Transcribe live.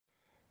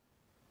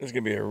This is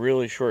going to be a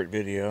really short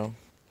video.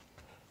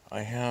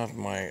 I have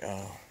my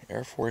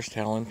Airforce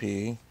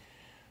Talon-P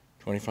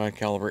 25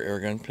 caliber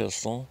airgun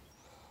pistol.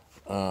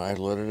 I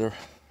loaded a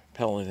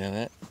pellet in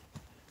it.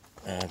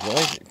 The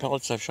only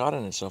pellets I've shot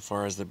in it so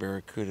far is the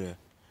Barracuda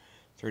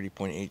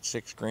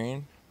 30.86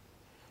 grain.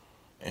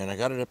 And I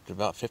got it up to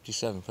about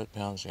 57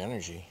 foot-pounds of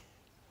energy.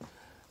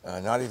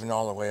 Not even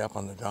all the way up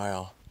on the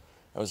dial.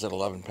 I was at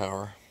 11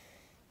 power.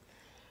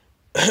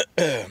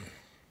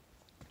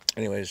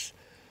 Anyways,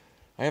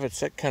 I have it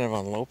set kind of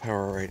on low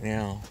power right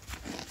now.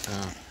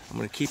 I'm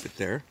going to keep it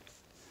there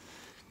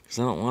because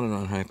I don't want it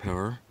on high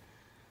power.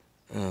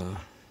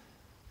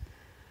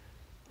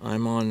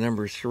 I'm on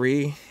number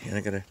 3, and I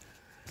got to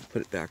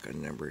put it back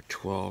on number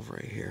 12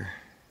 right here.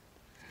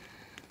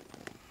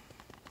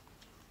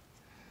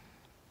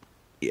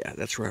 Yeah,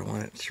 that's where I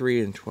want it,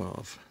 3 and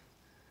 12.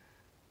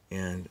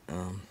 And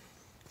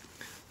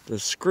the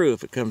screw,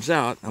 if it comes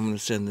out, I'm going to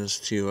send this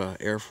to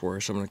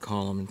Airforce. I'm going to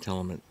call them and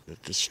tell them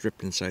that the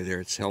strip inside there,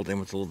 it's held in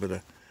with a little bit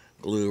of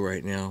glue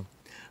right now.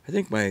 I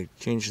think by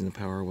changing the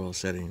power well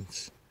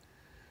settings,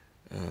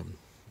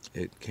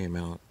 it came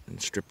out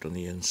and stripped on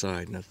the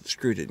inside. Now the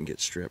screw didn't get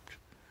stripped.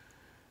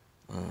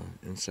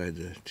 Inside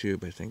the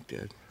tube, I think,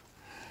 did.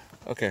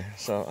 Okay,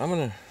 so I'm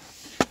going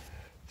to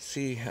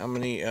see how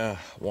many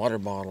water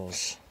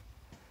bottles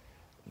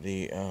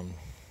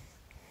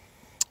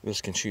this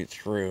can shoot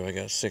through. I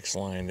got 6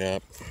 lined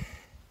up.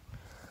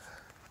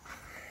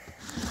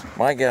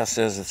 My guess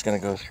is it's going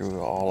to go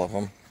through all of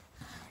them.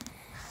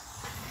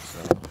 So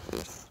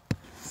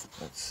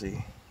let's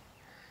see.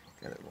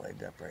 Got it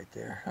lined up right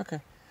there. Okay.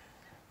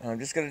 I'm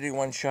just going to do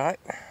one shot.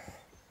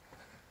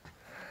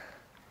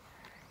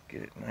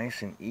 Get it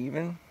nice and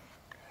even.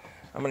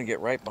 I'm going to get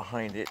right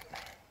behind it.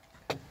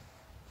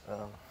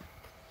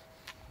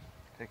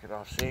 Take it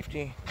off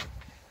safety.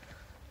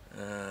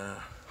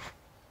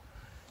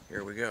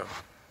 Here we go.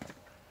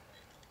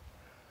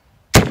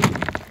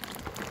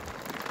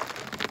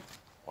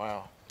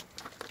 Wow.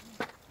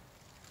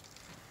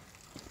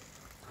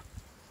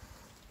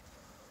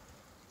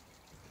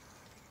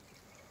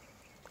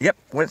 Yep,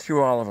 went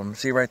through all of them.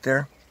 See right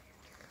there?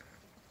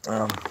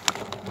 So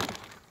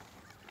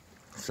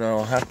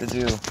I'll have to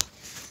do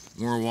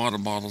more water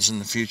bottles in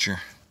the future.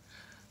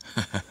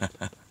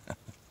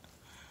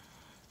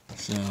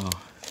 So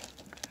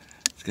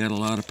it's got a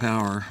lot of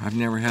power. I've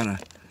never had a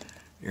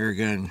air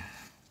gun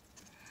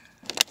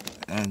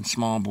and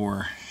small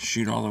bore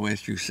shoot all the way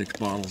through 6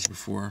 bottles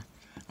before.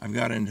 I've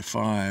got into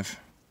 5,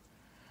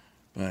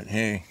 but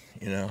hey,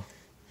 you know,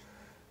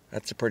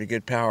 that's a pretty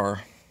good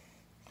power.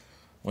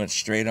 Went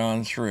straight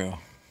on through.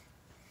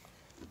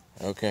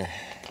 Okay,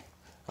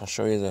 I'll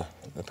show you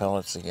the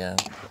pellets again.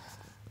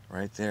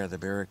 Right there, the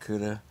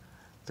Barracuda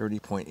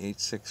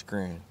 30.86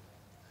 grain.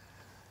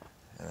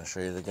 And I'll show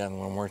you the gun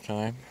one more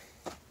time.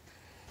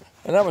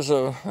 And that was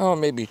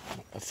maybe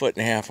 1.5 foot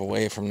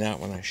away from that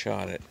when I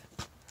shot it.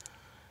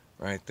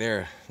 Right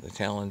there, the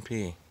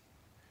Talon-P.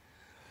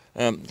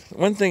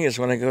 One thing is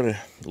when I go to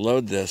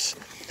load this,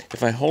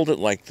 if I hold it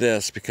like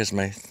this, because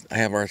I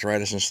have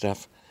arthritis and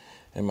stuff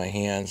in my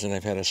hands, and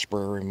I've had a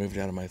spur removed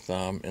out of my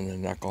thumb and the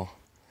knuckle.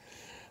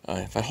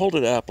 If I hold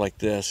it up like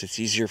this, it's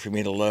easier for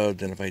me to load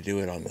than if I do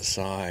it on the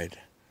side.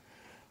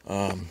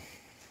 Because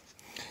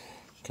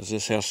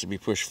this has to be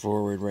pushed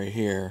forward right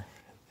here.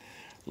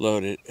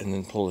 Load it and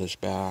then pull this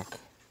back.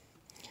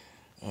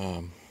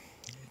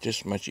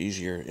 Just much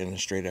easier in a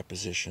straight up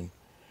position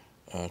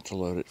to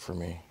load it for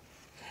me.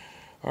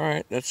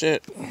 Alright, that's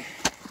it.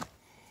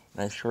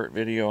 Nice short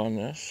video on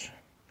this.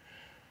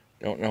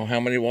 Don't know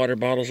how many water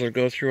bottles will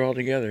go through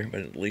altogether,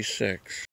 but at least 6.